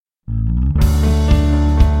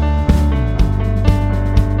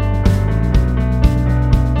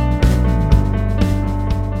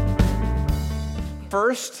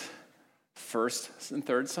first and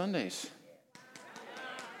third Sundays.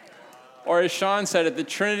 Or as Sean said it, the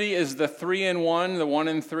Trinity is the 3 in 1, the 1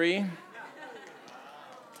 in 3.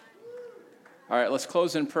 All right, let's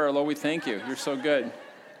close in prayer. Lord, we thank you. You're so good.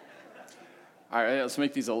 All right, let's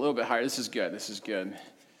make these a little bit higher. This is good.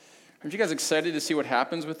 Aren't you guys excited to see what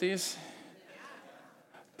happens with these?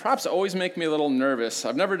 Props always make me a little nervous.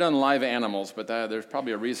 I've never done live animals, but there's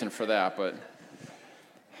probably a reason for that. But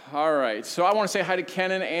all right, so I want to say hi to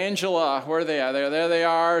Ken and Angela. Where are they at? There they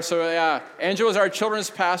are. So yeah, Angela's our children's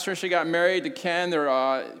pastor. She got married to Ken. Their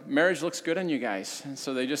marriage looks good on you guys. And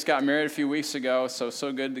so they just got married a few weeks ago.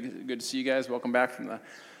 So good to see you guys. Welcome back from the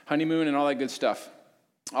honeymoon and all that good stuff.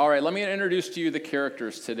 All right, let me introduce to you the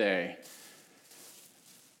characters today.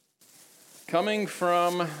 Coming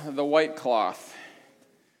from the white cloth,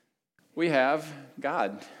 we have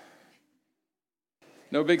God.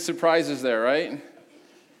 No big surprises there, right?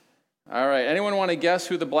 All right, anyone want to guess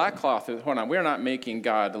who the black cloth is? Hold on, we're not making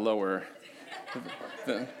God lower.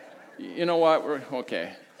 You know what? We're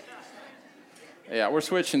okay. Yeah, we're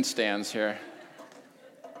switching stands here.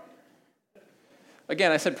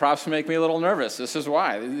 Again, I said props make me a little nervous. This is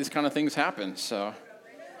why. These kind of things happen, so.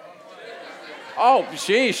 Oh,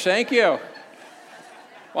 sheesh, thank you.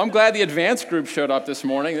 Well, I'm glad the advanced group showed up this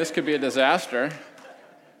morning. This could be a disaster.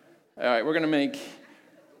 All right, we're going to make...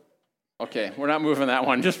 Okay, we're not moving that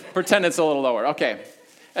one. Just pretend it's a little lower. Okay.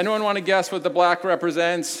 Anyone want to guess what the black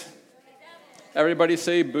represents? Everybody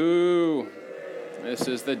say boo. This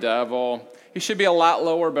is the devil. He should be a lot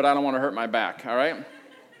lower, but I don't want to hurt my back, all right?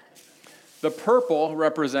 The purple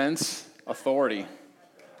represents authority.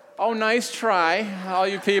 Oh, nice try, all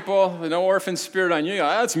you people. No orphan spirit on you.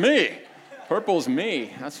 That's me. Purple's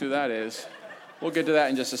me. That's who that is. We'll get to that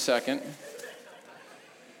in just a second.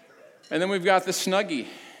 And then we've got the Snuggie.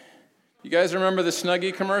 You guys remember the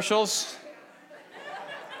Snuggie commercials?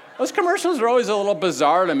 Those commercials are always a little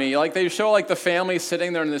bizarre to me. Like they show like the family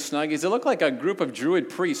sitting there in the Snuggies. They look like a group of Druid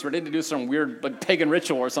priests ready to do some weird like pagan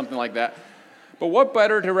ritual or something like that. But what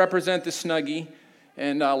better to represent the Snuggie?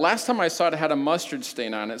 And last time I saw it, it had a mustard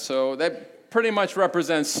stain on it. So that pretty much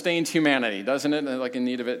represents stained humanity, doesn't it? Like in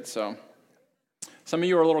need of it. So some of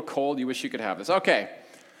you are a little cold. You wish you could have this. Okay.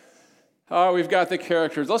 We've got the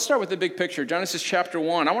characters. Let's start with the big picture. Genesis chapter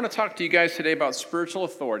 1. I want to talk to you guys today about spiritual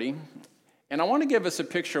authority. And I want to give us a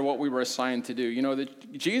picture of what we were assigned to do. You know,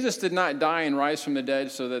 that Jesus did not die and rise from the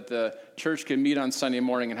dead so that the church could meet on Sunday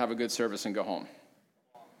morning and have a good service and go home.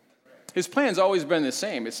 His plan's always been the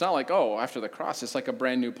same. It's not like, after the cross, it's like a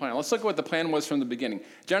brand new plan. Let's look at what the plan was from the beginning.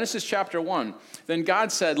 Genesis chapter 1. Then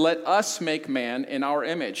God said, let us make man in our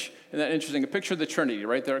image. Isn't that interesting? A picture of the Trinity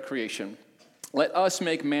right there at creation. Let us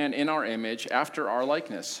make man in our image, after our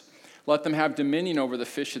likeness. Let them have dominion over the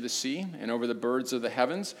fish of the sea, and over the birds of the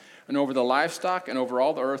heavens, and over the livestock, and over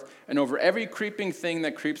all the earth, and over every creeping thing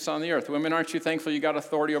that creeps on the earth. Women, aren't you thankful you got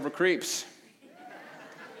authority over creeps?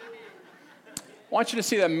 I want you to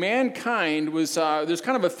see that mankind was, there's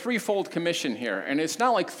kind of a threefold commission here. And it's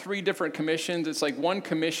not like three different commissions. It's like one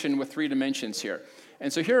commission with three dimensions here.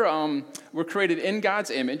 And so here, we're created in God's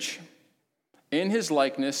image, in his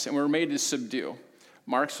likeness, and we're made to subdue.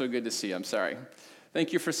 Mark, so good to see you. I'm sorry.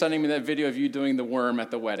 Thank you for sending me that video of you doing the worm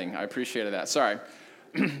at the wedding. I appreciated that. Sorry.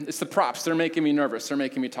 It's the props. They're making me nervous. They're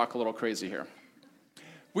making me talk a little crazy here.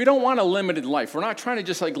 We don't want a limited life. We're not trying to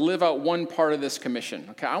just like live out one part of this commission.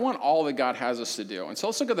 Okay, I want all that God has us to do. And so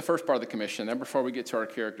let's look at the first part of the commission then before we get to our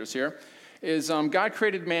characters here. Is God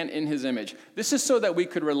created man in his image. This is so that we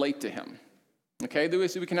could relate to him. Okay,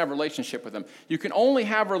 we can have a relationship with them. You can only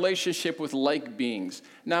have a relationship with like beings.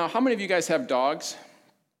 Now, how many of you guys have dogs?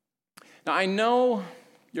 Now, I know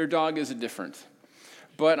your dog is different,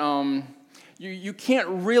 but you can't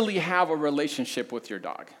really have a relationship with your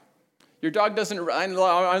dog. Your dog doesn't, I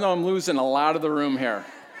know I'm losing a lot of the room here.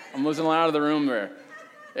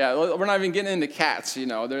 Yeah, we're not even getting into cats, you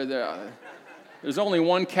know. There's only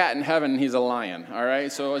one cat in heaven, and he's a lion, all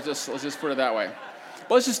right? So let's just put it that way.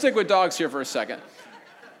 But let's just stick with dogs here for a second.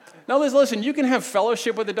 Now, listen, you can have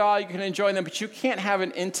fellowship with a dog, you can enjoy them, but you can't have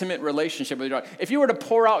an intimate relationship with your dog. If you were to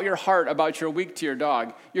pour out your heart about your week to your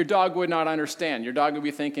dog would not understand. Your dog would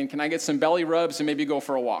be thinking, can I get some belly rubs and maybe go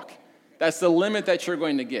for a walk? That's the limit that you're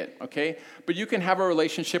going to get, okay? But you can have a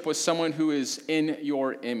relationship with someone who is in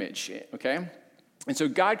your image, okay? And so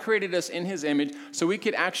God created us in his image so we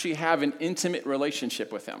could actually have an intimate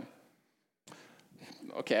relationship with him.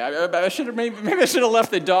 Okay, I should have maybe I should have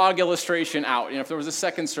left the dog illustration out. You know, if there was a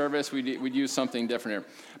second service, we'd use something different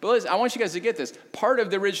here. But listen, I want you guys to get this. Part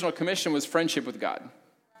of the original commission was friendship with God.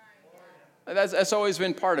 That's always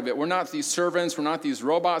been part of it. We're not these servants. We're not these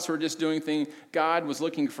robots who are just doing things. God was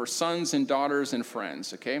looking for sons and daughters and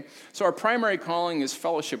friends, okay? So our primary calling is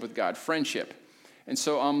fellowship with God, friendship. And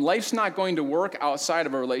so life's not going to work outside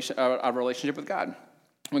of a relationship with God.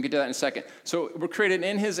 We'll get to that in a second. So we're created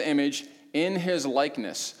in his image, in his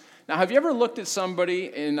likeness. Now, have you ever looked at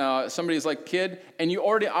somebody somebody's like kid, and you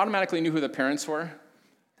already automatically knew who the parents were?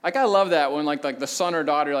 Like, I love that when like the son or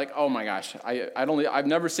daughter, you're like, oh my gosh, I've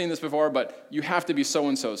never seen this before, but you have to be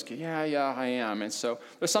so-and-so's kid. Yeah, I am. And so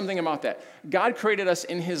there's something about that. God created us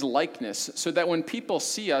in his likeness so that when people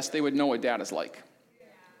see us, they would know what dad is like.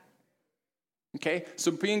 Okay,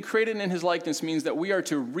 so being created in his likeness means that we are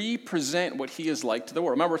to represent what he is like to the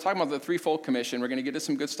world. Remember, we're talking about the threefold commission. We're going to get to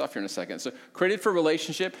some good stuff here in a second. So created for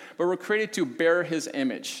relationship, but we're created to bear his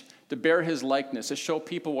image, to bear his likeness, to show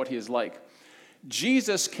people what he is like.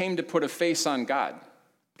 Jesus came to put a face on God.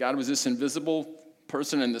 God was this invisible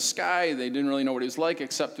person in the sky. They didn't really know what he was like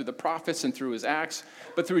except through the prophets and through his acts.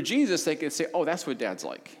 But through Jesus, they could say, oh, that's what dad's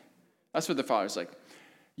like. That's what the Father's like.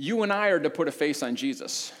 You and I are to put a face on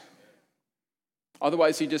Jesus.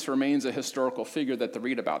 Otherwise, he just remains a historical figure that they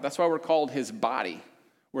read about. That's why we're called his body.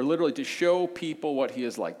 We're literally to show people what he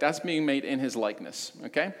is like. That's being made in his likeness,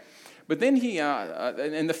 okay? But then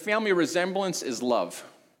and the family resemblance is love.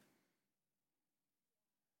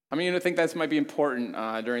 I mean, I think that might be important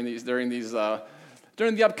during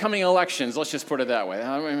the upcoming elections. Let's just put it that way.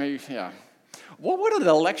 I mean, maybe, yeah. What would an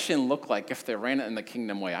election look like if they ran it in the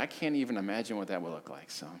kingdom way? I can't even imagine what that would look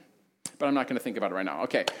like, so... But I'm not going to think about it right now.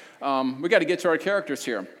 Okay, we got to get to our characters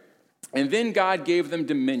here. And then God gave them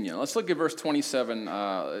dominion. Let's look at verse 27.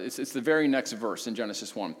 It's the very next verse in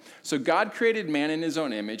Genesis 1. So God created man in his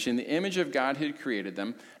own image. In the image of God he created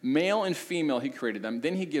them. Male and female he created them.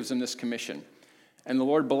 Then he gives them this commission. And the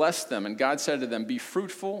Lord blessed them. And God said to them, be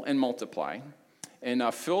fruitful and multiply.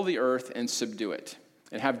 And fill the earth and subdue it.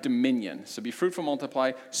 And have dominion. So be fruitful,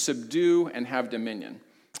 multiply, subdue, and have dominion.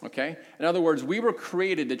 Okay? In other words, we were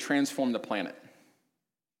created to transform the planet.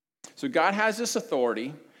 So God has this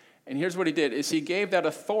authority, and here's what he did, is he gave that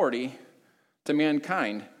authority to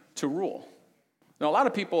mankind to rule. Now, a lot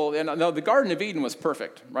of people, the Garden of Eden was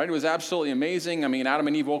perfect, right? It was absolutely amazing. I mean, Adam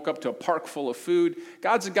and Eve woke up to a park full of food.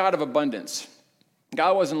 God's a God of abundance.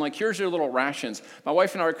 God wasn't like, here's your little rations. My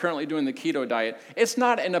wife and I are currently doing the keto diet. It's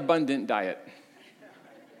not an abundant diet.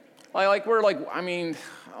 I'm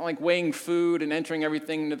like weighing food and entering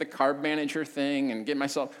everything into the carb manager thing and getting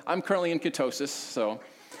myself, I'm currently in ketosis, so.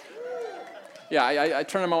 Yeah, I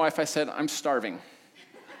turned to my wife, I said, I'm starving.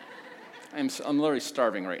 I'm literally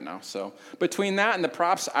starving right now, so. Between that and the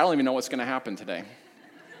props, I don't even know what's going to happen today.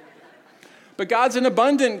 But God's an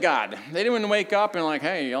abundant God. They didn't wake up and like,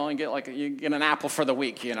 hey, you get an apple for the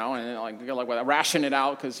week, and ration it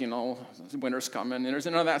out because, winter's coming, and there's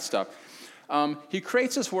none of that stuff. He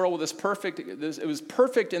creates this world with it was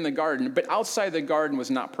perfect in the garden, but outside the garden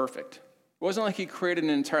was not perfect. It wasn't like he created an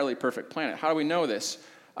entirely perfect planet. How do we know this?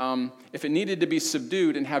 If it needed to be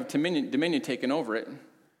subdued and have dominion taken over it,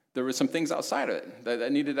 there were some things outside of it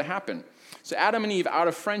that needed to happen. So Adam and Eve, out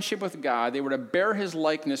of friendship with God, they were to bear his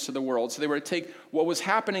likeness to the world. So they were to take what was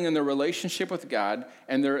happening in their relationship with God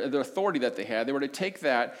and their authority that they had. They were to take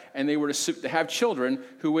that and they were to have children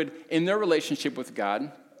who would, in their relationship with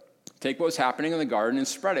God, take what was happening in the garden and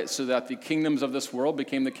spread it so that the kingdoms of this world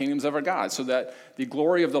became the kingdoms of our God, so that the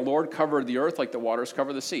glory of the Lord covered the earth like the waters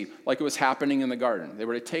cover the sea, like it was happening in the garden. They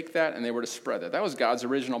were to take that and they were to spread that. That was God's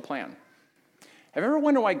original plan. Have you ever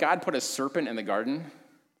wondered why God put a serpent in the garden?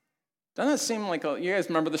 Doesn't that seem like, you guys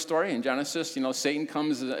remember the story in Genesis? Satan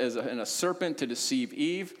comes in a serpent to deceive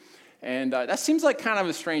Eve. And that seems like kind of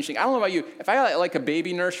a strange thing. I don't know about you. If I had like a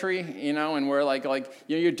baby nursery, and we're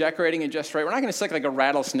you're decorating it just right, we're not going to stick like a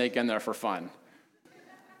rattlesnake in there for fun.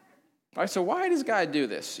 All right, so why does God do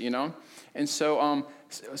this, And so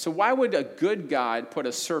why would a good God put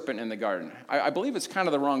a serpent in the garden? I believe it's kind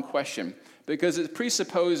of the wrong question because it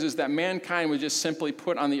presupposes that mankind was just simply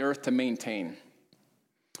put on the earth to maintain.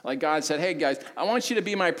 Like God said, hey guys, I want you to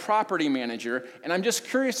be my property manager, and I'm just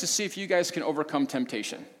curious to see if you guys can overcome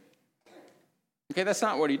temptation. Okay, that's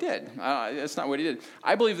not what he did. That's not what he did.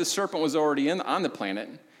 I believe the serpent was already on the planet,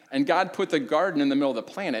 and God put the garden in the middle of the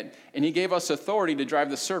planet, and he gave us authority to drive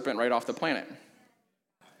the serpent right off the planet.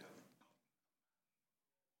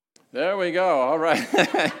 There we go. All right.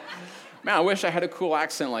 Man, I wish I had a cool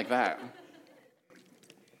accent like that.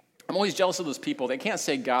 I'm always jealous of those people. They can't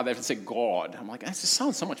say God, they have to say God. I'm like, that just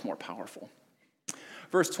sounds so much more powerful.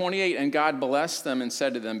 Verse 28, and God blessed them and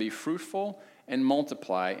said to them, be fruitful and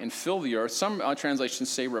multiply and fill the earth. Some translations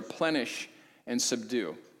say replenish and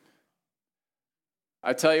subdue.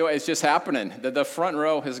 I tell you what, it's just happening. The front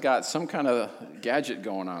row has got some kind of gadget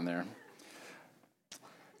going on there.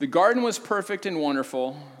 The garden was perfect and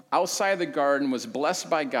wonderful. Outside the garden was blessed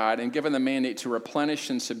by God and given the mandate to replenish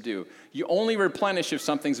and subdue. You only replenish if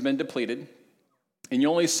something's been depleted, and you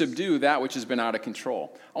only subdue that which has been out of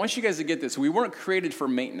control. I want you guys to get this. We weren't created for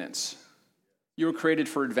maintenance. You were created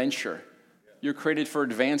for adventure. You were created for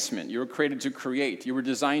advancement. You were created to create. You were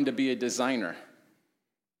designed to be a designer.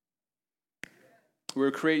 We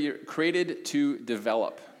were created to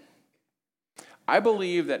develop. I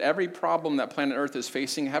believe that every problem that planet Earth is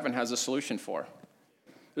facing, heaven has a solution for.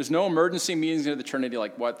 There's no emergency meetings in the Trinity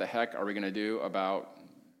like, what the heck are we going to do about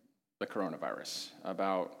the coronavirus,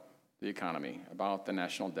 about the economy, about the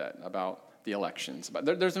national debt, about the elections. But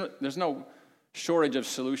there's no shortage of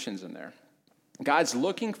solutions in there. God's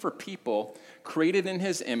looking for people created in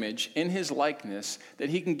his image, in his likeness, that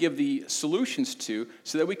he can give the solutions to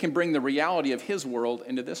so that we can bring the reality of his world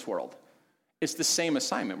into this world. It's the same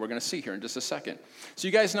assignment we're going to see here in just a second. So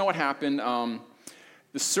you guys know what happened.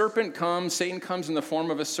 The serpent comes, Satan comes in the form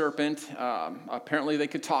of a serpent. Apparently they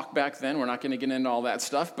could talk back then. We're not going to get into all that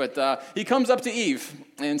stuff. But he comes up to Eve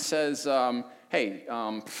and says, hey,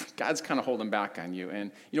 God's kind of holding back on you. And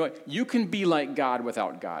you know what? You can be like God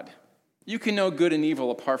without God. You can know good and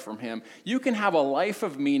evil apart from him. You can have a life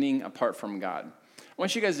of meaning apart from God. I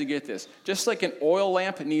want you guys to get this. Just like an oil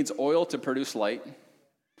lamp needs oil to produce light,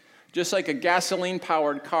 just like a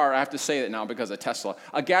gasoline-powered car, I have to say that now because of Tesla,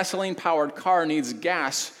 a gasoline-powered car needs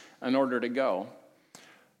gas in order to go.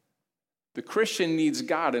 The Christian needs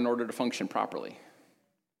God in order to function properly.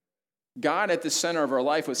 God at the center of our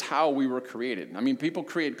life was how we were created. I mean, people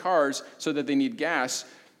create cars so that they need gas.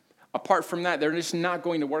 Apart from that, they're just not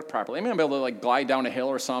going to work properly. They may be able to glide down a hill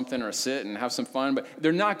or something or sit and have some fun, but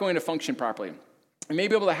they're not going to function properly. You may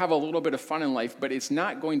be able to have a little bit of fun in life, but it's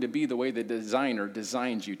not going to be the way the designer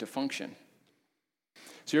designed you to function.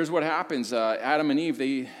 So here's what happens. Adam and Eve,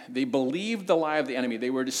 they believed the lie of the enemy. They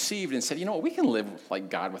were deceived and said, you know what, we can live like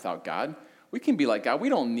God without God. We can be like God. We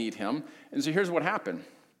don't need him. And so here's what happened.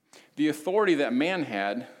 The authority that man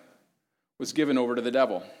had was given over to the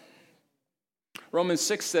devil. Romans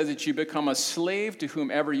 6 says that you become a slave to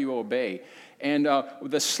whomever you obey. And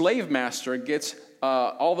the slave master gets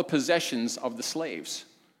all the possessions of the slaves.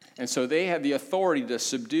 And so they have the authority to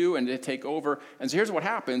subdue and to take over. And so here's what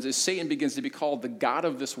happens is Satan begins to be called the god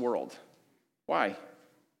of this world. Why?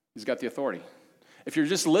 He's got the authority. If you're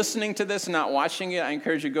just listening to this and not watching it, I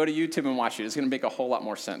encourage you to go to YouTube and watch it. It's going to make a whole lot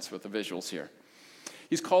more sense with the visuals here.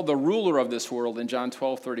 He's called the ruler of this world in John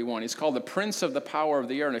 12:31. He's called the prince of the power of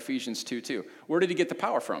the air in Ephesians 2:2. Where did he get the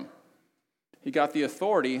power from? He got the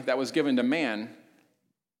authority that was given to man.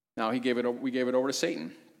 Now we gave it over to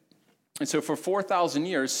Satan. And so for 4,000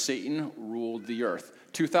 years, Satan ruled the earth.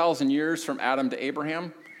 2,000 years from Adam to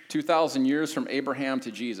Abraham, 2,000 years from Abraham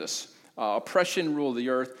to Jesus. Oppression ruled the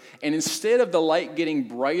earth. And instead of the light getting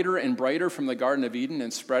brighter and brighter from the Garden of Eden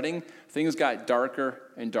and spreading, things got darker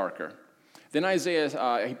and darker. Then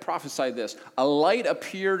Isaiah, he prophesied this. A light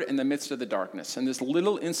appeared in the midst of the darkness. In this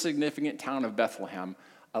little insignificant town of Bethlehem,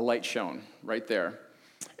 a light shone right there.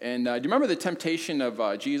 And do you remember the temptation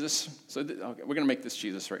of Jesus? So we're going to make this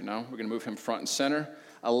Jesus right now. We're going to move him front and center.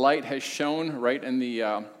 A light has shone right in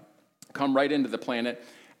the, come right into the planet.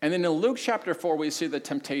 And then in Luke chapter 4, we see the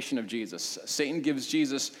temptation of Jesus. Satan gives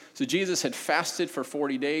Jesus, so Jesus had fasted for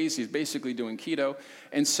 40 days. He's basically doing keto.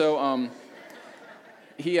 And so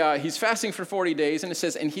he's fasting for 40 days, and it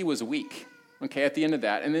says, and he was weak. Okay, at the end of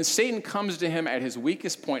that. And then Satan comes to him at his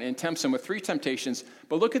weakest point and tempts him with 3 temptations.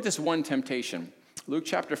 But look at this one temptation. Luke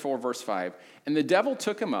chapter 4, verse 5. And the devil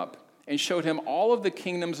took him up and showed him all of the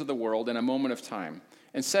kingdoms of the world in a moment of time,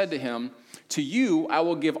 and said to him, to you I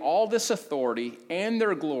will give all this authority and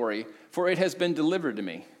their glory, for it has been delivered to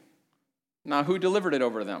me. Now, who delivered it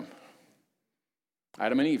over to them?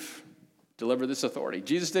 Adam and Eve delivered this authority.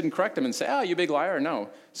 Jesus didn't correct him and say, oh, you big liar. No,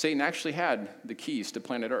 Satan actually had the keys to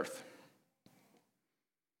planet Earth.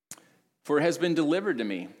 For it has been delivered to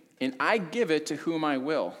me, and I give it to whom I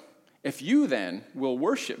will. If you then will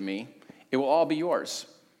worship me, it will all be yours.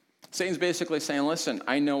 Satan's basically saying, listen,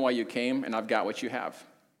 I know why you came, and I've got what you have.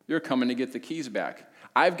 You're coming to get the keys back.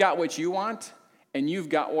 I've got what you want, and you've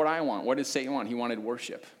got what I want. What did Satan want? He wanted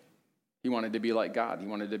worship. He wanted to be like God. He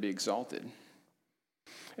wanted to be exalted.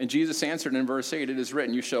 And Jesus answered in verse 8, it is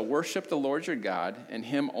written, you shall worship the Lord your God, and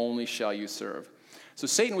him only shall you serve. So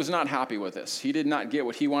Satan was not happy with this. He did not get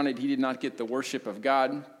what he wanted. He did not get the worship of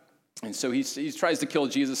God. And so he tries to kill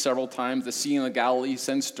Jesus several times. The Sea in Galilee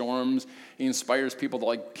sends storms. He inspires people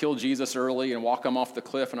to kill Jesus early and walk him off the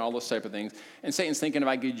cliff and all those type of things. And Satan's thinking if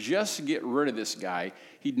I could just get rid of this guy,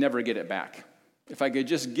 he'd never get it back. If I could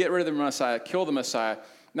just get rid of the Messiah, kill the Messiah,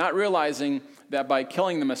 not realizing that by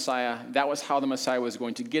killing the Messiah, that was how the Messiah was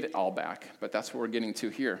going to get it all back. But that's what we're getting to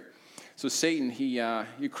here. So Satan, he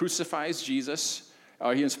crucifies Jesus.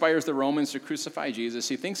 He inspires the Romans to crucify Jesus.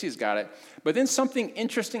 He thinks he's got it. But then something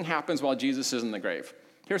interesting happens while Jesus is in the grave.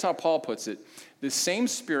 Here's how Paul puts it. The same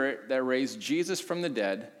Spirit that raised Jesus from the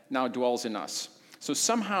dead now dwells in us. So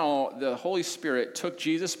somehow the Holy Spirit took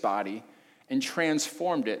Jesus' body and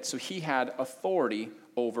transformed it so he had authority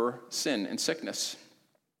over sin and sickness.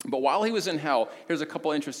 But while he was in hell, here's a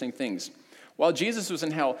couple interesting things. While Jesus was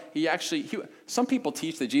in hell, some people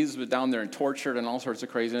teach that Jesus was down there and tortured and all sorts of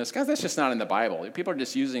craziness. Guys, that's just not in the Bible. People are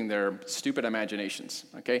just using their stupid imaginations,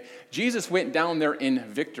 okay? Jesus went down there in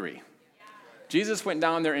victory. Jesus went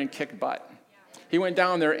down there and kicked butt. He went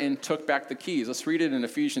down there and took back the keys. Let's read it in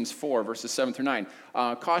Ephesians 4, verses 7 through 9.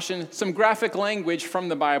 Caution, some graphic language from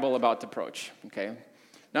the Bible about the approach, okay?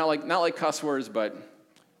 Not like cuss words, but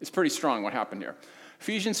it's pretty strong what happened here.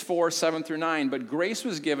 Ephesians 4, 7 through 9, but grace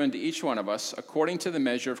was given to each one of us according to the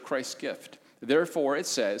measure of Christ's gift. Therefore, it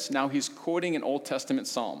says, now he's quoting an Old Testament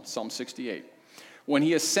psalm, Psalm 68. When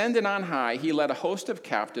he ascended on high, he led a host of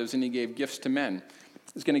captives and he gave gifts to men.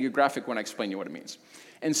 It's going to get graphic when I explain you what it means.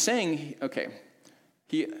 And saying,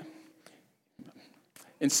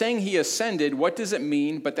 he ascended, what does it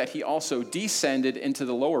mean but that he also descended into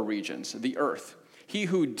the lower regions, the earth? He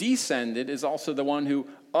who descended is also the one who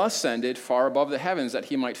ascended far above the heavens that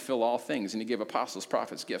he might fill all things. And he gave apostles,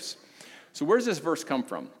 prophets, gifts. So where does this verse come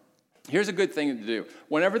from? Here's a good thing to do.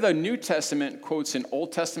 Whenever the New Testament quotes an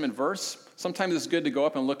Old Testament verse, sometimes it's good to go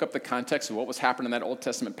up and look up the context of what was happening in that Old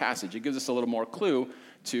Testament passage. It gives us a little more clue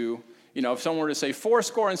to, if someone were to say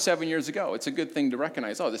 70 years ago, it's a good thing to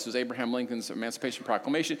recognize, this was Abraham Lincoln's Emancipation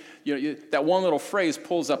Proclamation. That one little phrase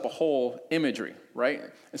pulls up a whole imagery, right?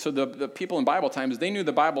 And so the people in Bible times, they knew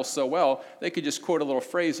the Bible so well, they could just quote a little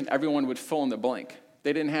phrase and everyone would fill in the blank.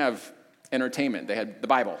 They didn't have entertainment. They had the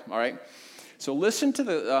Bible, all right? So listen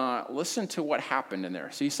to what happened in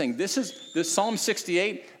there. So he's saying this Psalm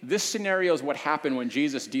 68, this scenario is what happened when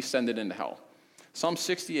Jesus descended into hell. Psalm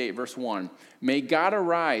 68, verse 1, may God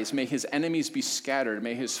arise, may his enemies be scattered,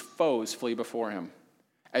 may his foes flee before him.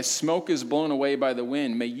 As smoke is blown away by the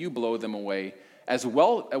wind, may you blow them away. As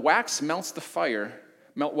wax melts the fire,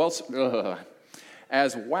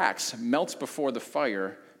 as wax melts before the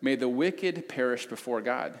fire, may the wicked perish before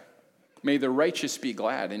God. May the righteous be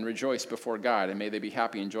glad and rejoice before God, and may they be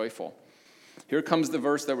happy and joyful. Here comes the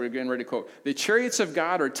verse that we're getting ready to quote. The chariots of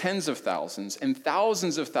God are tens of thousands, and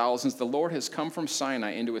thousands of thousands the Lord has come from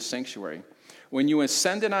Sinai into his sanctuary. When you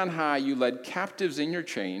ascended on high, you led captives in your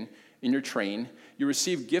train. You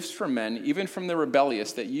received gifts from men, even from the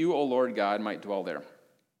rebellious, that you, O Lord God, might dwell there.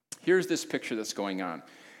 Here's this picture that's going on.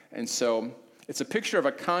 And so it's a picture of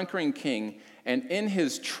a conquering king, and in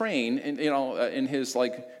his train, in his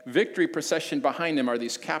victory procession behind him are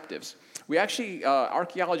these captives. We actually,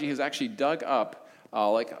 archaeology has actually dug up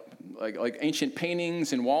like ancient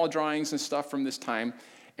paintings and wall drawings and stuff from this time.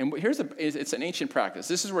 And it's an ancient practice.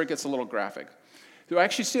 This is where it gets a little graphic. You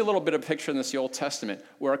actually see a little bit of picture in this Old Testament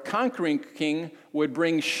where a conquering king would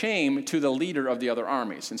bring shame to the leader of the other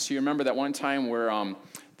armies. And so you remember that one time where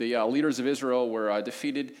the leaders of Israel were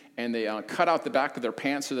defeated and they cut out the back of their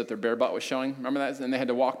pants so that their bare butt was showing. Remember that? And they had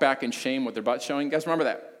to walk back in shame with their butt showing. You guys remember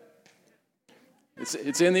that?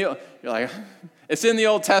 It's in the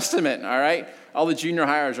Old Testament, all right? All the junior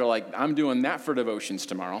hires are like, I'm doing that for devotions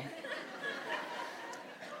tomorrow.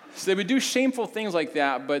 So they would do shameful things like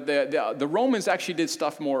that, but the Romans actually did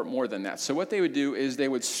stuff more than that. So what they would do is they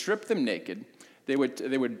would strip them naked, they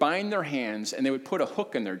would bind their hands, and they would put a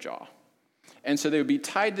hook in their jaw. And so they would be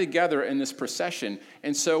tied together in this procession.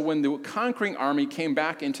 And so when the conquering army came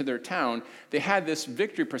back into their town, they had this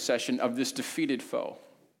victory procession of this defeated foe.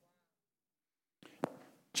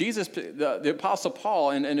 Jesus, the Apostle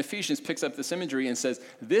Paul in Ephesians picks up this imagery and says,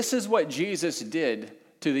 this is what Jesus did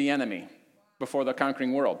to the enemy before the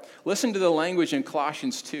conquering world. Listen to the language in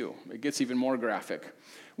Colossians 2. It gets even more graphic.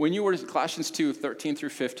 Colossians 2, 13 through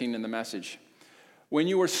 15 in the Message. When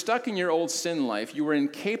you were stuck in your old sin life, you were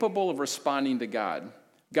incapable of responding to God.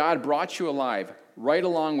 God brought you alive right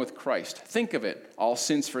along with Christ. Think of it. All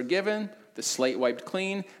sins forgiven, the slate wiped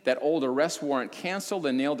clean, that old arrest warrant canceled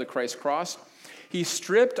and nailed to Christ's cross. He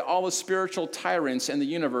stripped all the spiritual tyrants in the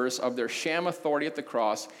universe of their sham authority at the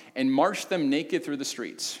cross and marched them naked through the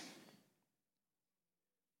streets.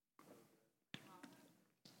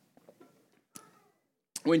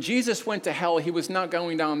 When Jesus went to hell, he was not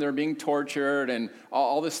going down there being tortured and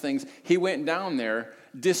all these things. He went down there,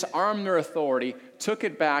 disarmed their authority, took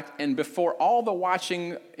it back, and before all the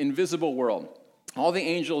watching invisible world, all the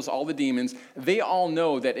angels, all the demons, they all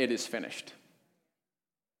know that it is finished.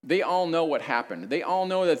 They all know what happened. They all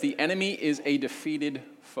know that the enemy is a defeated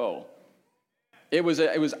foe. It was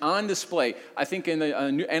on display. I think in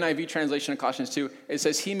the new NIV translation of Colossians 2, it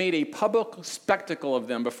says he made a public spectacle of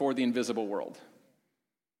them before the invisible world.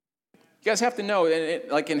 You guys have to know,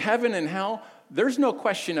 like in heaven and hell, there's no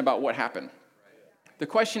question about what happened. The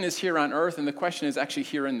question is here on earth, and the question is actually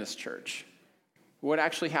here in this church. What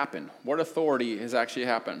actually happened? What authority has actually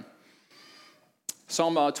happened?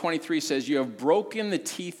 Psalm 23 says, you have broken the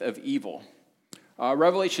teeth of evil.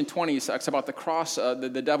 Revelation 20 talks about the cross,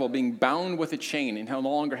 the devil being bound with a chain and how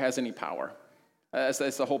no longer has any power.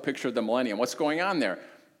 That's the whole picture of the millennium. What's going on there?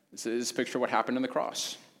 This is a picture of what happened on the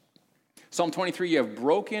cross. Psalm 23, you have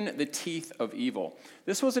broken the teeth of evil.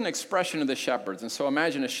 This was an expression of the shepherds. And so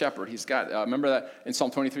imagine a shepherd. He's got, remember that in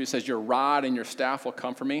Psalm 23 it says, your rod and your staff will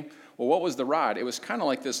comfort me. Well, what was the rod? It was kind of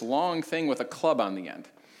like this long thing with a club on the end.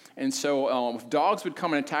 And so if dogs would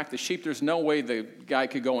come and attack the sheep, there's no way the guy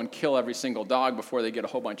could go and kill every single dog before they get a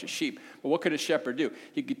whole bunch of sheep. But what could a shepherd do?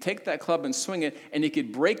 He could take that club and swing it, and he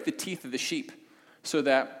could break the teeth of the sheep so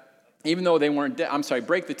that even though they weren't dead,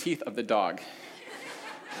 break the teeth of the dog.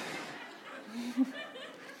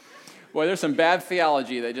 Boy, there's some bad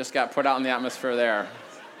theology that just got put out in the atmosphere there.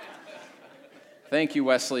 Thank you,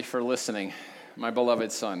 Wesley, for listening, my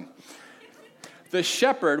beloved son. The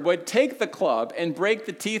shepherd would take the club and break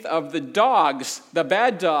the teeth of the dogs, the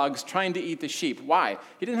bad dogs, trying to eat the sheep. Why?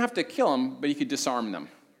 He didn't have to kill them, but he could disarm them.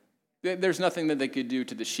 There's nothing that they could do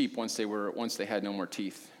to the sheep once they had no more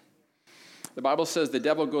teeth. The Bible says the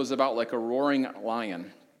devil goes about like a roaring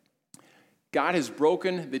lion. God has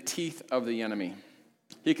broken the teeth of the enemy.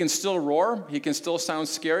 He can still roar, he can still sound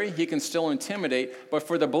scary, he can still intimidate, but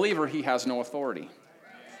for the believer, he has no authority.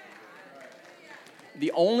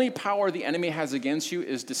 The only power the enemy has against you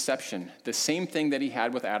is deception, the same thing that he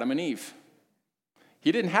had with Adam and Eve.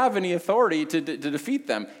 He didn't have any authority to defeat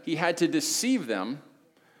them. He had to deceive them,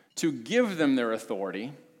 to give them their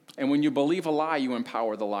authority, and when you believe a lie, you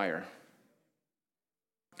empower the liar.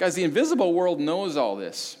 Guys, the invisible world knows all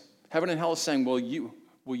this. Heaven and hell is saying, will you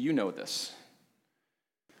know this?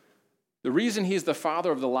 The reason he's the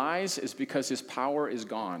father of the lies is because his power is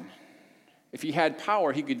gone. If he had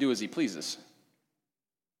power, he could do as he pleases.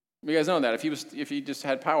 You guys know that. If he just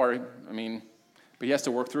had power, but he has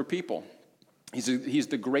to work through people. He's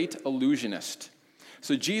the great illusionist.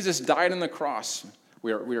 So Jesus died on the cross.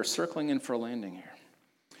 We are circling in for a landing here.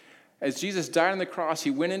 As Jesus died on the cross,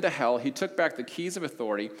 he went into hell. He took back the keys of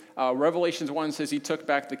authority. Revelations 1 says he took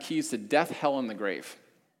back the keys to death, hell, and the grave.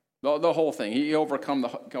 The whole thing. He overcame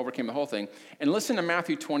the whole thing. And listen to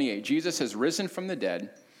Matthew 28. Jesus has risen from the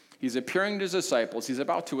dead. He's appearing to his disciples. He's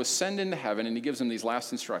about to ascend into heaven, and he gives them these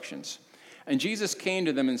last instructions. And Jesus came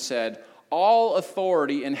to them and said, all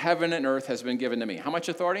authority in heaven and earth has been given to me. How much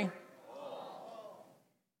authority? All.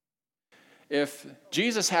 If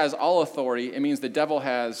Jesus has all authority, it means the devil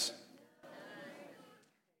has...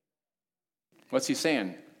 What's he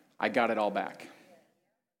saying? I got it all back.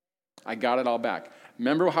 I got it all back.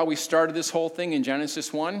 Remember how we started this whole thing in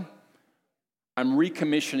Genesis 1? I'm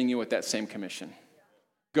recommissioning you with that same commission.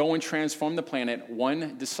 Go and transform the planet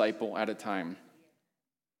one disciple at a time.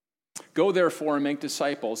 Go, therefore, and make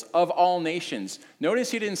disciples of all nations. Notice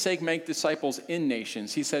he didn't say make disciples in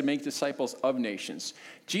nations. He said make disciples of nations.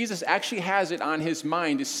 Jesus actually has it on his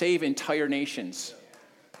mind to save entire nations.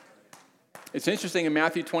 It's interesting in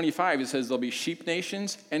Matthew 25, it says there'll be sheep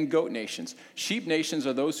nations and goat nations. Sheep nations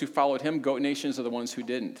are those who followed him. Goat nations are the ones who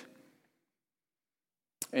didn't.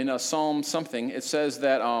 In Psalm something, it says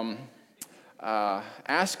that,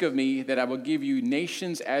 ask of me that I will give you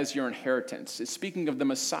nations as your inheritance. It's speaking of the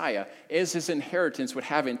Messiah, as his inheritance would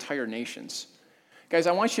have entire nations. Guys,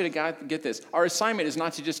 I want you to get this. Our assignment is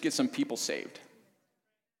not to just get some people saved.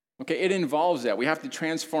 Okay, it involves that. We have to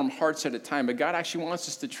transform hearts at a time, but God actually wants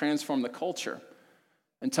us to transform the culture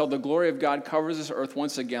until the glory of God covers this earth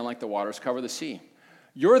once again like the waters cover the sea.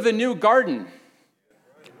 You're the new garden.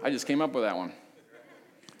 I just came up with that one.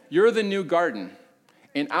 You're the new garden.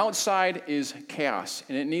 And outside is chaos,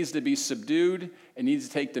 and it needs to be subdued. It needs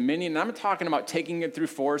to take dominion. And I'm not talking about taking it through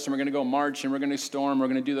force, and we're going to go march, and we're going to storm, we're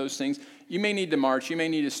going to do those things. You may need to march, you may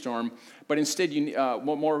need to storm, but instead,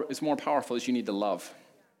 what is more powerful is you need to love.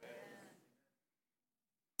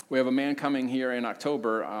 We have a man coming here in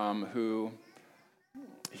October who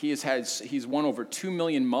he's won over 2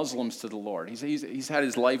 million Muslims to the Lord. He's had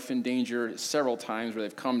his life in danger several times where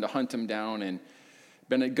they've come to hunt him down and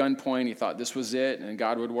been at gunpoint. He thought this was it, and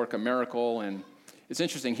God would work a miracle. And it's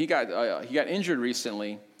interesting. He got injured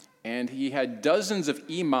recently, and he had dozens of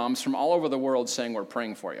imams from all over the world saying, "We're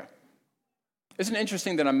praying for you." Isn't it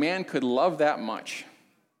interesting that a man could love that much?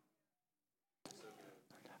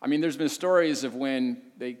 I mean, there's been stories of when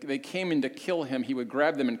they came in to kill him, he would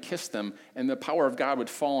grab them and kiss them, and the power of God would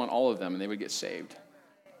fall on all of them, and they would get saved.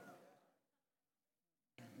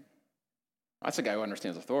 That's a guy who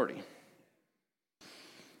understands authority.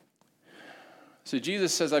 So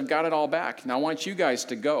Jesus says, I've got it all back. Now I want you guys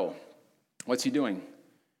to go. What's he doing?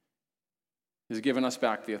 He's given us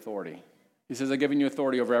back the authority. He says, I've given you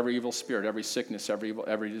authority over every evil spirit, every sickness,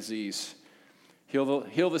 every disease.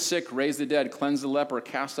 Heal the sick, raise the dead, cleanse the leper,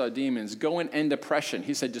 cast out demons. Go and end oppression.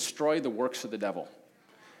 He said, destroy the works of the devil.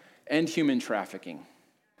 End human trafficking.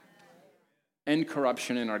 End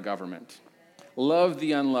corruption in our government. Love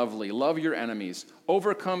the unlovely. Love your enemies.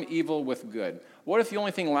 Overcome evil with good. What if the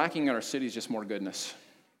only thing lacking in our city is just more goodness?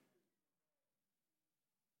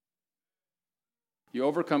 You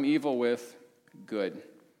overcome evil with good.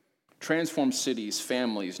 Transform cities,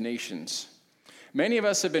 families, nations. Many of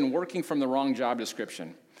us have been working from the wrong job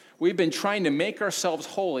description. We've been trying to make ourselves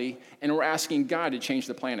holy, and we're asking God to change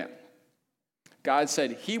the planet. God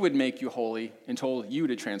said he would make you holy and told you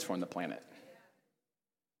to transform the planet.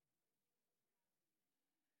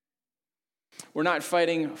 We're not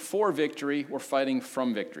fighting for victory, we're fighting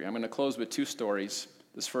from victory. I'm going to close with 2 stories.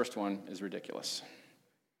 This first one is ridiculous.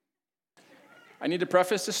 I need to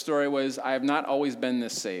preface this story was I have not always been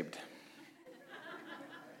this saved.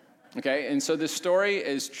 Okay, and so this story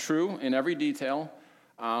is true in every detail.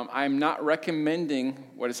 I'm not recommending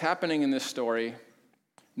what is happening in this story,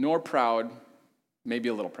 nor proud, maybe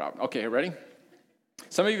a little proud. Okay, ready?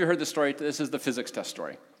 Some of you have heard the story. This is the physics test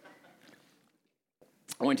story.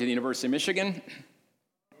 I went to the University of Michigan,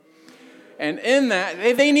 and in that,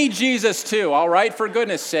 they need Jesus too, all right, for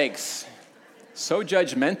goodness sakes. So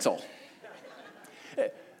judgmental.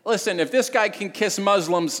 Listen, if this guy can kiss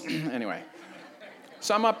Muslims, anyway.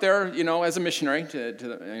 So I'm up there, as a missionary to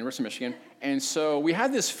the University of Michigan, and so we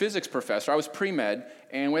had this physics professor. I was pre-med,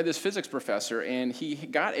 and we had this physics professor, and he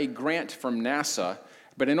got a grant from NASA,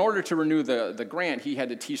 but in order to renew the grant, he had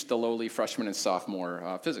to teach the lowly freshman and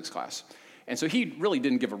sophomore physics class. And so he really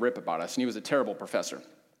didn't give a rip about us, and he was a terrible professor.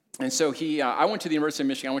 And so I went to the University of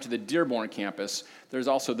Michigan. I went to the Dearborn campus. There's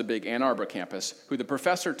also the big Ann Arbor campus, who the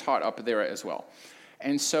professor taught up there as well.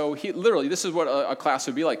 And so he literally, this is what a class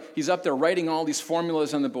would be like. He's up there writing all these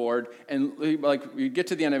formulas on the board, and we get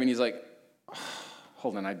to the end of it, and he's like, oh,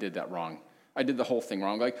 hold on, I did that wrong. I did the whole thing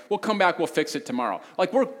wrong. We'll come back, we'll fix it tomorrow.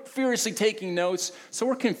 We're furiously taking notes, so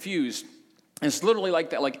we're confused. And it's literally like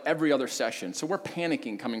that, like every other session. So we're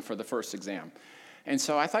panicking coming for the first exam. And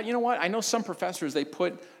so I thought, you know what? I know some professors, they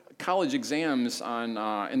put college exams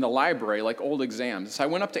on in the library, like old exams. So I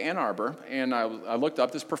went up to Ann Arbor, and I looked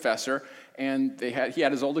up this professor, and he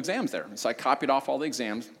had his old exams there. So I copied off all the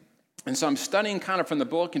exams. And so I'm studying kind of from the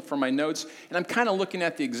book and from my notes, and I'm kind of looking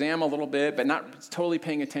at the exam a little bit, but not totally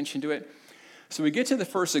paying attention to it. So we get to the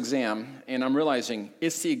first exam, and I'm realizing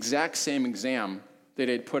it's the exact same exam that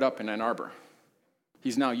they'd put up in Ann Arbor.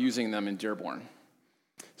 He's now using them in Dearborn.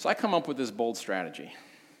 So I come up with this bold strategy.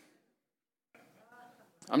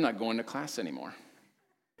 I'm not going to class anymore.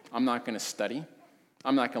 I'm not going to study.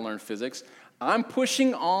 I'm not going to learn physics. I'm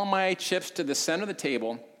pushing all my chips to the center of the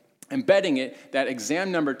table and betting it that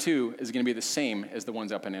exam number 2 is going to be the same as the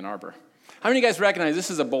ones up in Ann Arbor. How many of you guys recognize this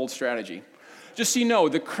is a bold strategy? Just so you know,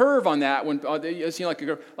 the curve on that, when like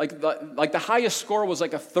the highest score was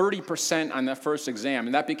like a 30% on that first exam,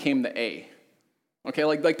 and that became the A. Okay,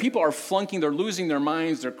 like people are flunking, they're losing their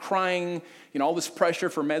minds, they're crying, all this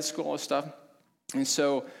pressure for med school and stuff. And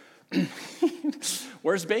so,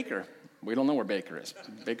 where's Baker? We don't know where Baker is.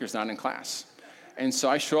 Baker's not in class. And so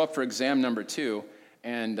I show up for exam number 2,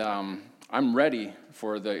 and I'm ready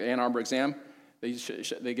for the Ann Arbor exam.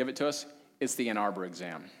 They give it to us. It's the Ann Arbor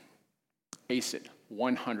exam. Ace it,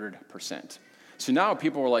 100%. So now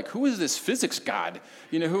people were like, who is this physics god,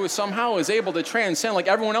 who somehow is able to transcend, like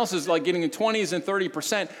everyone else is like getting 20s and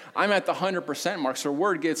 30%. I'm at the 100% mark, so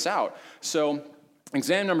word gets out. So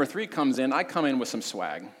exam number 3 comes in. I come in with some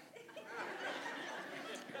swag.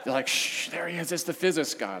 They're like, shh, there he is. It's the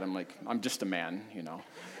physics god. I'm like, I'm just a man,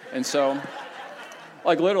 And so,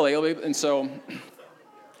 like literally, and so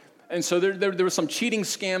there was some cheating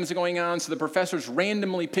scams going on. So the professor's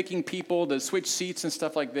randomly picking people to switch seats and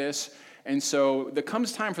stuff like this. And so there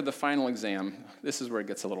comes time for the final exam. This is where it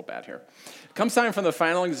gets a little bad here. Comes time for the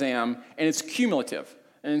final exam, and it's cumulative.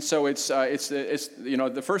 And so it's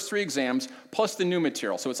the first 3 exams plus the new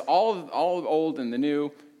material. So it's all old and the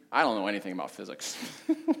new. I don't know anything about physics.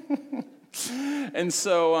 And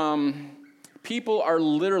so people are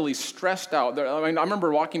literally stressed out. I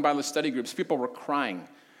remember walking by the study groups. People were crying.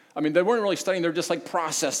 I mean, they weren't really studying. They're just like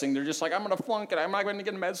processing. They're just like, I'm going to flunk it. I'm not going to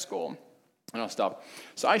get in med school. And all stuff.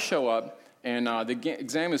 So I show up, and the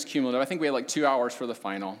exam is cumulative. I think we had like 2 hours for the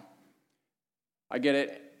final. I get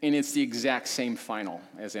it, and it's the exact same final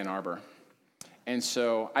as Ann Arbor. And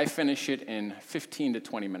so I finish it in 15 to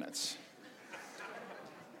 20 minutes.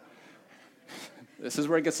 This is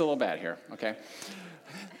where it gets a little bad here, okay?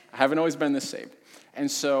 I haven't always been this saved.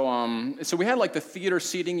 And so we had like the theater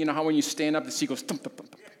seating. You know how when you stand up, the seat goes thump, thump,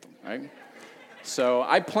 thump, thump, right? So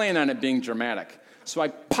I plan on it being dramatic. So I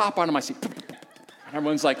pop out of my seat.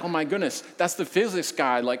 Everyone's like, oh my goodness, that's the physics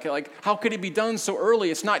guy. Like, how could it be done so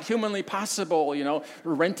early? It's not humanly possible,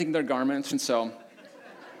 renting their garments. And so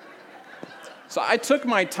I took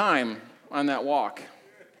my time on that walk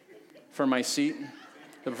from my seat,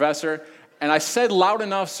 the professor, and I said loud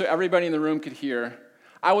enough so everybody in the room could hear,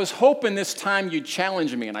 I was hoping this time you'd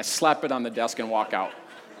challenge me, and I slap it on the desk and walk out.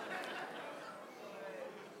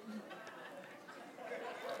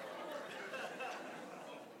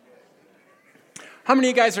 How many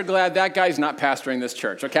of you guys are glad that guy's not pastoring this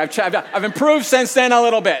church? Okay, I've improved since then a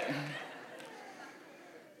little bit.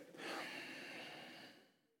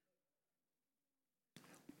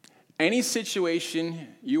 Any situation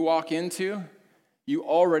you walk into, you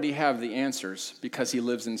already have the answers because he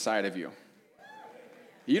lives inside of you.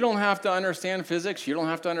 You don't have to understand physics. You don't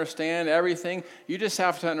have to understand everything. You just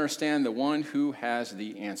have to understand the one who has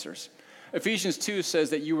the answers. Ephesians 2 says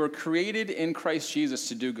that you were created in Christ Jesus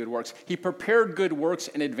to do good works. He prepared good works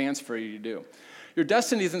in advance for you to do. Your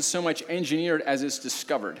destiny isn't so much engineered as it's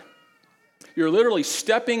discovered. You're literally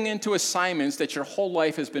stepping into assignments that your whole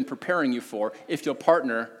life has been preparing you for if you'll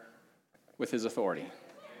partner with his authority.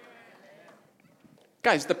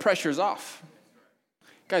 Guys, the pressure's off.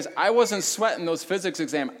 Guys, I wasn't sweating those physics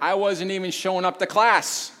exams. I wasn't even showing up to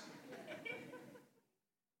class.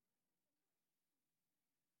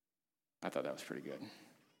 I thought that was pretty good.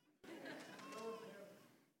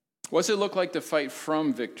 What's it look like to fight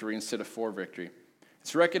from victory instead of for victory?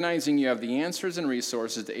 It's recognizing you have the answers and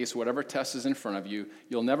resources to ace whatever test is in front of you.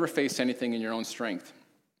 You'll never face anything in your own strength.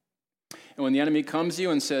 And when the enemy comes to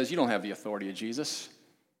you and says, you don't have the authority of Jesus,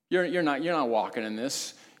 you're not walking in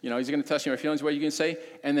this. He's going to test your feelings. What are you going to say?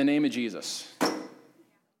 In the name of Jesus.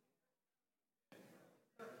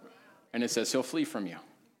 And it says he'll flee from you.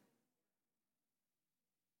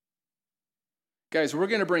 Guys, we're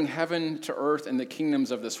going to bring heaven to earth in the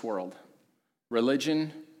kingdoms of this world.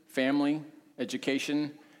 Religion, family,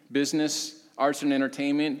 education, business, arts and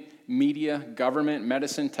entertainment, media, government,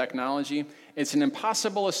 medicine, technology. It's an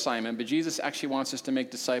impossible assignment, but Jesus actually wants us to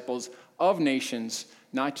make disciples of nations,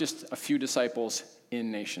 not just a few disciples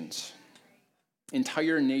in nations.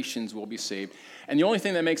 Entire nations will be saved. And the only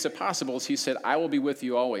thing that makes it possible is he said, I will be with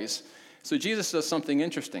you always. So Jesus does something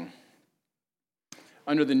interesting.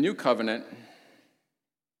 Under the new covenant,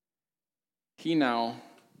 he now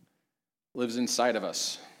lives inside of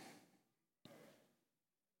us.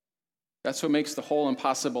 That's what makes the whole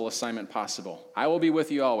impossible assignment possible. I will be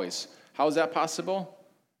with you always. How is that possible?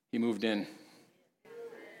 He moved in.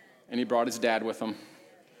 And he brought his dad with him.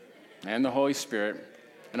 And the Holy Spirit.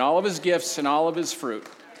 And all of his gifts and all of his fruit.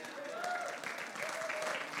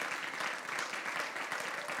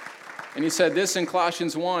 And he said this in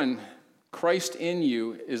Colossians 1, Christ in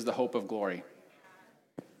you is the hope of glory.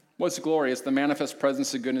 What's glory? It's the manifest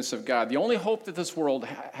presence and goodness of God. The only hope that this world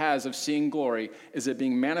has of seeing glory is it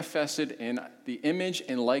being manifested in the image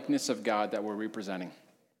and likeness of God that we're representing.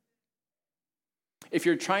 If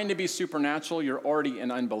you're trying to be supernatural, you're already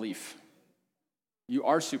in unbelief. You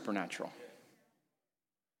are supernatural.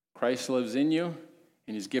 Christ lives in you,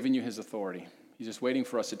 and he's given you his authority. He's just waiting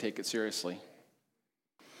for us to take it seriously.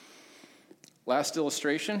 Last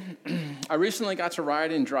illustration. I recently got to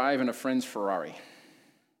ride and drive in a friend's Ferrari.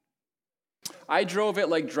 I drove it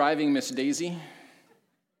like driving Miss Daisy.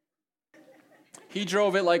 He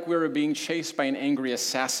drove it like we were being chased by an angry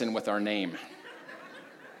assassin with our name.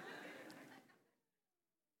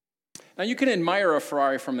 Now, you can admire a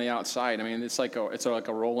Ferrari from the outside. I mean, it's like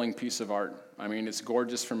a rolling piece of art. I mean, it's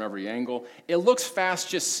gorgeous from every angle. It looks fast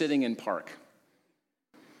just sitting in park.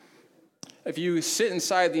 If you sit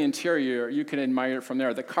inside the interior, you can admire it from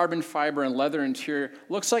there. The carbon fiber and leather interior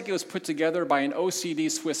looks like it was put together by an OCD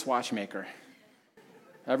Swiss watchmaker.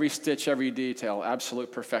 Every stitch, every detail,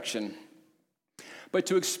 absolute perfection. But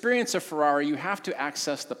to experience a Ferrari, you have to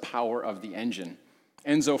access the power of the engine.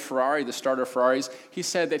 Enzo Ferrari, the starter of Ferraris, he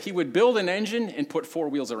said that he would build an engine and put 4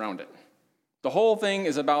 wheels around it. The whole thing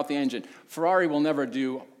is about the engine. Ferrari will never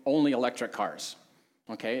do only electric cars.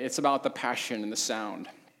 Okay? It's about the passion and the sound.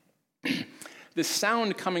 The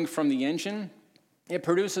sound coming from the engine, it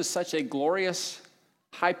produces such a glorious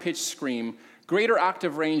high-pitched scream, greater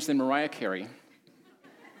octave range than Mariah Carey.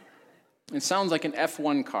 It sounds like an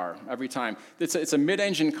F1 car every time. It's a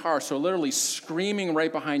mid-engine car, so literally screaming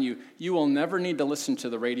right behind you. You will never need to listen to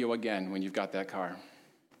the radio again when you've got that car.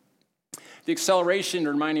 The acceleration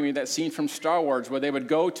reminded me of that scene from Star Wars where they would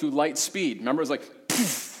go to light speed. Remember, it was like,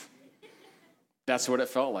 poof. That's what it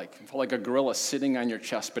felt like. It felt like a gorilla sitting on your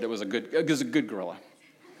chest, but it was a good gorilla.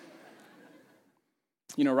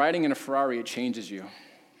 You know, riding in a Ferrari, it changes you.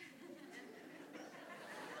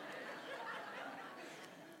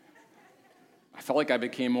 I felt like I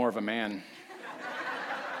became more of a man.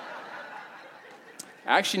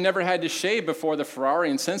 I actually never had to shave before the Ferrari,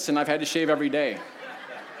 and since then I've had to shave every day.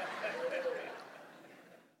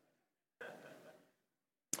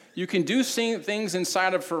 You can do things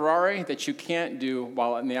inside of Ferrari that you can't do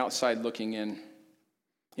while on the outside looking in.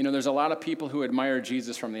 You know, there's a lot of people who admire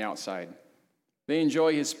Jesus from the outside. They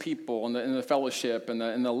enjoy his people and the fellowship and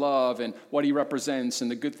the love and what he represents and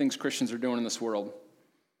the good things Christians are doing in this world.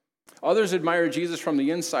 Others admire Jesus from the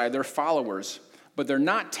inside. They're followers, but they're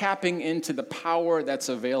not tapping into the power that's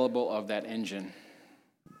available of that engine.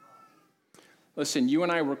 Listen, you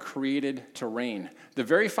and I were created to reign. The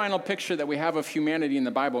very final picture that we have of humanity in the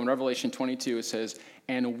Bible, in Revelation 22, it says,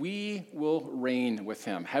 and we will reign with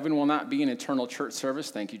him. Heaven will not be an eternal church service.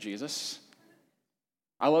 Thank you, Jesus.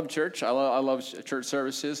 I love church. I love church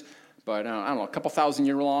services, but I don't know, a couple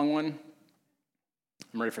 1,000-year-long one,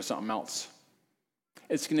 I'm ready for something else.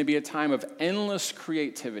 It's going to be a time of endless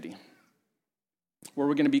creativity, where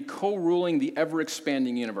we're going to be co-ruling the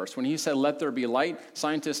ever-expanding universe. When he said, let there be light,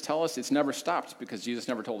 scientists tell us it's never stopped because Jesus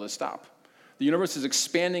never told it to stop. The universe is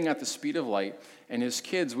expanding at the speed of light, and as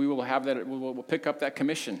kids, we will have that. We'll pick up that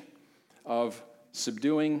commission of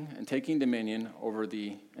subduing and taking dominion over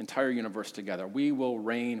the entire universe together. We will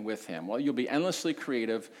reign with him. Well, you'll be endlessly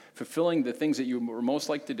creative, fulfilling the things that you were most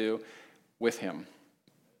like to do with him.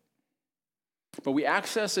 But we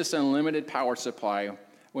access this unlimited power supply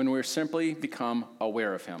when we simply become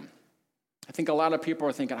aware of him. I think a lot of people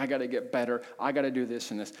are thinking, I got to get better, I got to do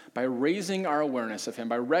this and this. By raising our awareness of him,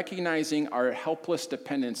 by recognizing our helpless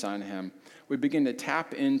dependence on him, we begin to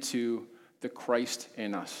tap into the Christ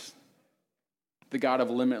in us, the God of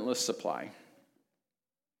limitless supply.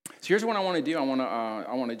 So here's what I want to do. I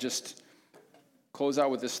want to just close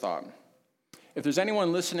out with this thought. If there's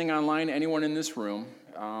anyone listening online, anyone in this room,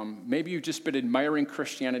 maybe you've just been admiring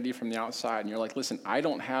Christianity from the outside, and you're like, listen, I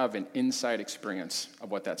don't have an inside experience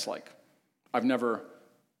of what that's like. I've never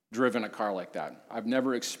driven a car like that. I've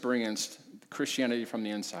never experienced Christianity from the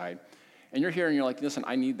inside. And you're here and you're like, listen,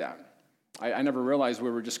 I need that. I never realized we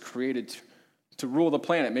were just created to rule the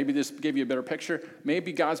planet. Maybe this gave you a better picture.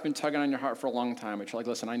 Maybe God's been tugging on your heart for a long time, but you're like,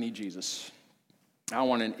 listen, I need Jesus. I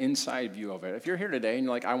want an inside view of it. If you're here today and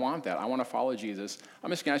you're like, I want that, I want to follow Jesus, I'm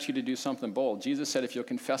just going to ask you to do something bold. Jesus said, if you'll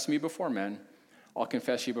confess me before men, I'll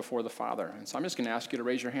confess you before the Father. And so I'm just going to ask you to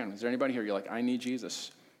raise your hand. Is there anybody here? You're like, I need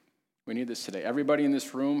Jesus. We need this today. Everybody in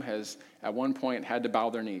this room has, at one point, had to bow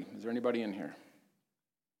their knee. Is there anybody in here?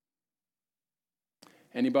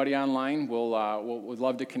 Anybody online would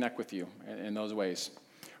love to connect with you in those ways.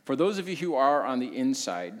 For those of you who are on the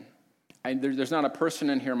inside, there's not a person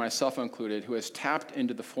in here, myself included, who has tapped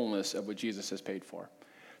into the fullness of what Jesus has paid for.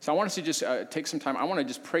 So I want us to just take some time. I want to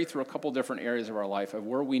just pray through a couple different areas of our life of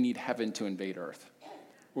where we need heaven to invade earth,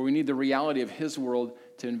 where we need the reality of his world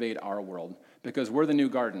to invade our world, because we're the new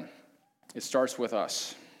garden. It starts with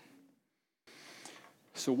us.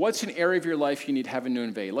 So what's an area of your life you need heaven to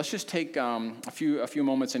invade? Let's just take a few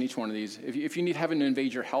moments in each one of these. If you need heaven to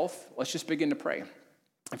invade your health, let's just begin to pray.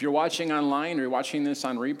 If you're watching online or you're watching this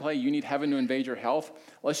on replay, you need heaven to invade your health.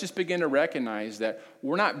 Let's just begin to recognize that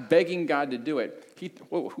we're not begging God to do it.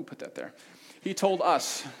 Who put that there? He told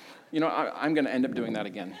us. I'm going to end up doing that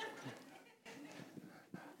again.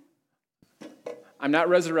 I'm not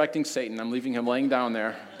resurrecting Satan. I'm leaving him laying down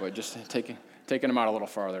there, but just taking him out a little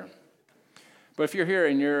farther. But if you're here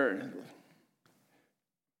and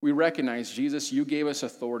we recognize, Jesus, you gave us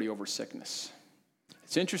authority over sickness.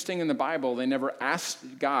 It's interesting in the Bible, they never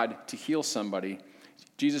asked God to heal somebody.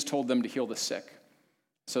 Jesus told them to heal the sick.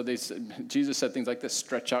 So Jesus said things like this: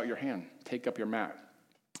 stretch out your hand, take up your mat.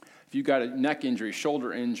 If you've got a neck injury,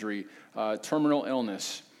 shoulder injury, terminal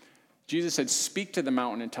illness, Jesus said, speak to the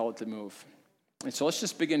mountain and tell it to move. And so let's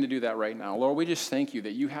just begin to do that right now. Lord, we just thank you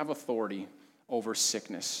that you have authority over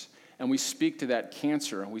sickness. And we speak to that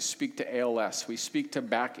cancer, we speak to ALS, we speak to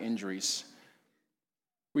back injuries.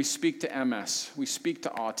 We speak to MS, we speak to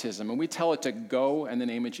autism, and we tell it to go in the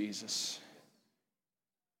name of Jesus.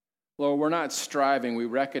 Lord, we're not striving. We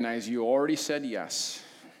recognize you already said yes.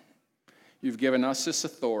 You've given us this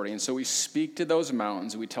authority, and so we speak to those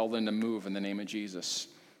mountains. We tell them to move in the name of Jesus.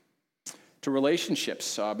 To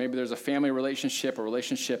relationships, maybe there's a family relationship, a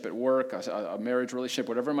relationship at work, a marriage relationship,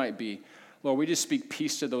 whatever it might be. Lord, we just speak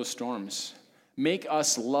peace to those storms. Make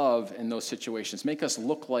us love in those situations. Make us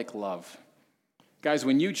look like love. Guys,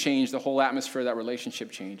 when you change, the whole atmosphere of that relationship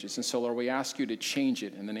changes. And so, Lord, we ask you to change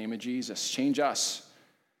it in the name of Jesus. Change us.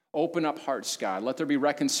 Open up hearts, God. Let there be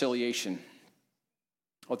reconciliation.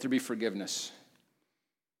 Let there be forgiveness.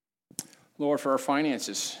 Lord, for our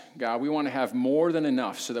finances, God, we want to have more than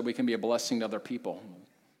enough so that we can be a blessing to other people.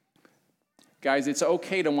 Guys, it's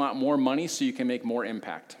okay to want more money so you can make more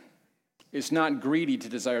impact. It's not greedy to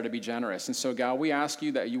desire to be generous. And so, God, we ask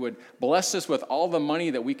you that you would bless us with all the money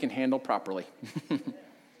that we can handle properly.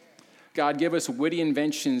 God, give us witty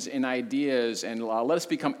inventions and ideas, and let us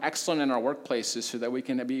become excellent in our workplaces so that we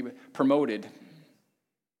can be promoted.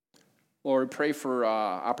 Lord, pray for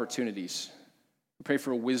opportunities. Pray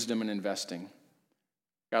for wisdom in investing.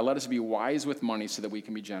 God, let us be wise with money so that we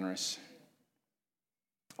can be generous.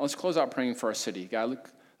 Let's close out praying for our city. God,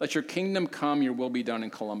 let your kingdom come, your will be done in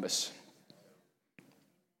Columbus.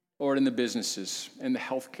 Lord, in the businesses, in the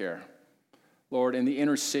healthcare. Lord, in the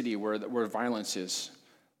inner city where violence is.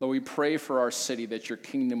 Lord, we pray for our city that your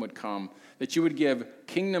kingdom would come, that you would give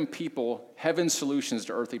kingdom people heaven's solutions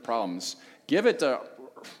to earthly problems. Give it to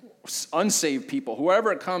unsaved people.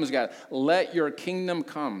 Whoever it comes, God, let your kingdom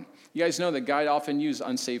come. You guys know that God often used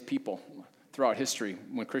unsaved people throughout history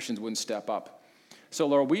when Christians wouldn't step up. So,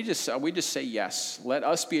 Lord, we just say yes. Let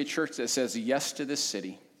us be a church that says yes to this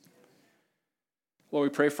city. Lord,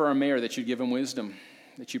 we pray for our mayor that you give him wisdom,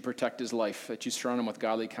 that you protect his life, that you surround him with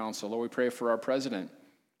godly counsel. Lord, we pray for our president,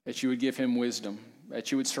 that you would give him wisdom,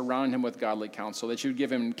 that you would surround him with godly counsel, that you would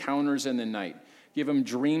give him encounters in the night, give him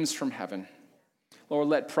dreams from heaven. Lord,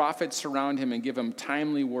 let prophets surround him and give him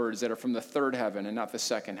timely words that are from the third heaven and not the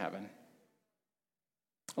second heaven.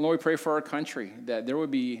 And Lord, we pray for our country, that there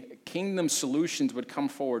would be kingdom solutions would come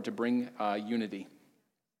forward to bring unity,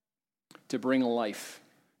 to bring life,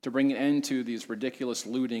 to bring an end to these ridiculous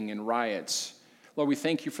looting and riots. Lord, we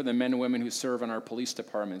thank you for the men and women who serve in our police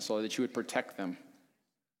departments, Lord, that you would protect them.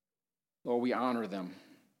 Lord, we honor them.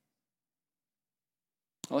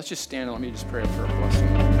 Well, let's just stand and let me just pray for a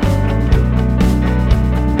blessing.